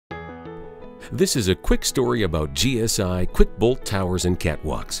This is a quick story about GSI QuickBolt towers and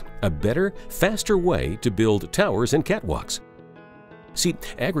catwalks, a better, faster way to build towers and catwalks. See,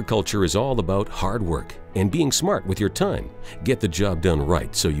 agriculture is all about hard work and being smart with your time. Get the job done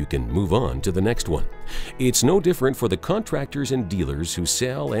right so you can move on to the next one. It's no different for the contractors and dealers who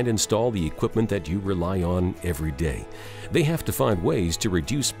sell and install the equipment that you rely on every day. They have to find ways to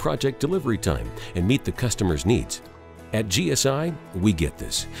reduce project delivery time and meet the customer's needs. At GSI, we get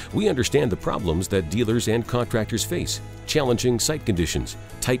this. We understand the problems that dealers and contractors face: challenging site conditions,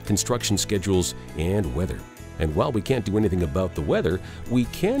 tight construction schedules, and weather. And while we can't do anything about the weather, we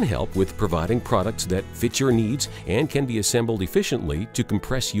can help with providing products that fit your needs and can be assembled efficiently to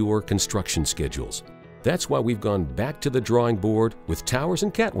compress your construction schedules. That's why we've gone back to the drawing board with towers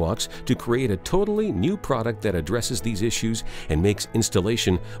and catwalks to create a totally new product that addresses these issues and makes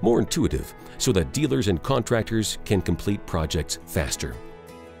installation more intuitive so that dealers and contractors can complete projects faster.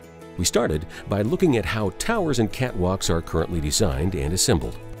 We started by looking at how towers and catwalks are currently designed and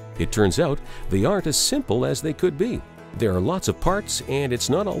assembled. It turns out they aren't as simple as they could be. There are lots of parts, and it's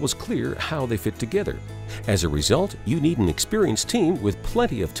not always clear how they fit together. As a result, you need an experienced team with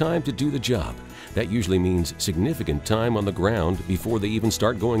plenty of time to do the job. That usually means significant time on the ground before they even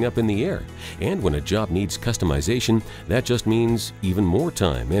start going up in the air. And when a job needs customization, that just means even more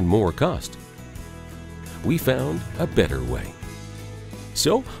time and more cost. We found a better way.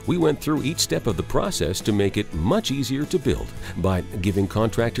 So we went through each step of the process to make it much easier to build by giving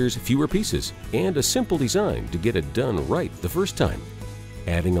contractors fewer pieces and a simple design to get it done right the first time,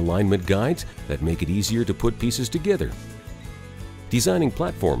 adding alignment guides that make it easier to put pieces together, designing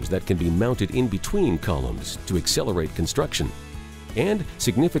platforms that can be mounted in between columns to accelerate construction, and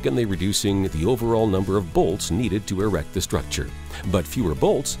significantly reducing the overall number of bolts needed to erect the structure. But fewer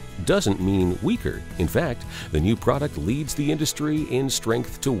bolts doesn't mean weaker. In fact, the new product leads the industry in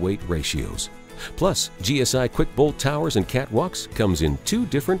strength-to-weight ratios. Plus, GSI QuickBolt towers and catwalks comes in two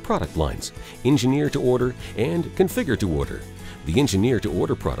different product lines: Engineer to Order and Configure to Order. The Engineer to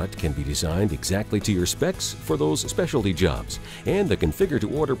Order product can be designed exactly to your specs for those specialty jobs, and the Configure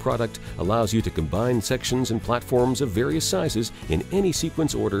to Order product allows you to combine sections and platforms of various sizes in any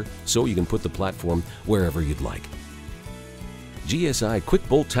sequence order so you can put the platform wherever you'd like. GSI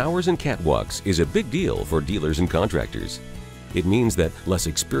QuickBolt towers and catwalks is a big deal for dealers and contractors. It means that less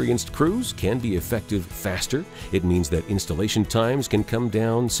experienced crews can be effective faster. It means that installation times can come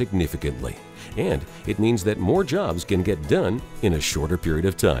down significantly. And it means that more jobs can get done in a shorter period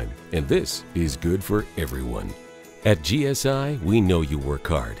of time. And this is good for everyone. At GSI, we know you work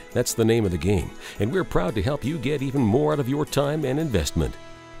hard. That's the name of the game. And we're proud to help you get even more out of your time and investment.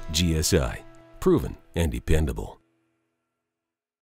 GSI, proven and dependable.